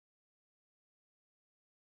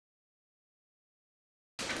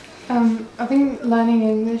I think learning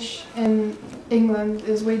English in England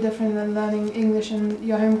is way different than learning English in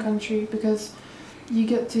your home country, because you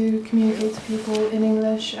get to communicate to people in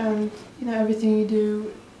English, and everything you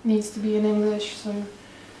do needs to be in English, so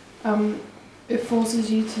it forces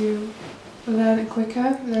you to learn it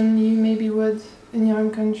quicker than you maybe would in your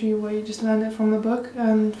home country, where you just learn it from the book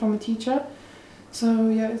and from a teacher. So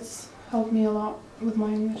yeah, it's helped me a lot with my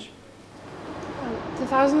English.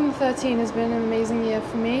 2013 has been an amazing year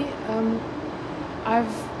for me.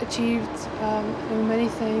 I've achieved many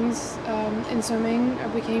things in swimming. I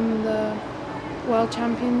became the world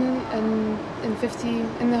champion in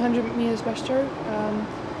the 100 meters breaststroke.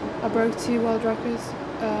 I broke 2 world records,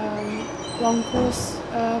 long course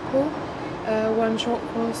pool, 1 short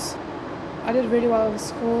course. I did really well in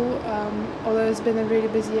school, although it's been a really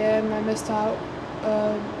busy year and I missed out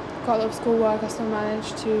quite a lot of schoolwork. I still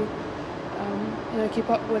managed to keep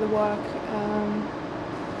up with the work.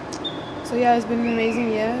 So yeah, it's been an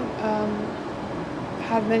amazing year.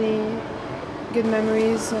 Had many good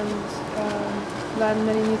memories and learned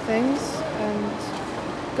many new things,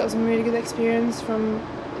 and got some really good experience from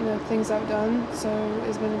things I've done. So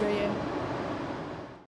it's been a great year.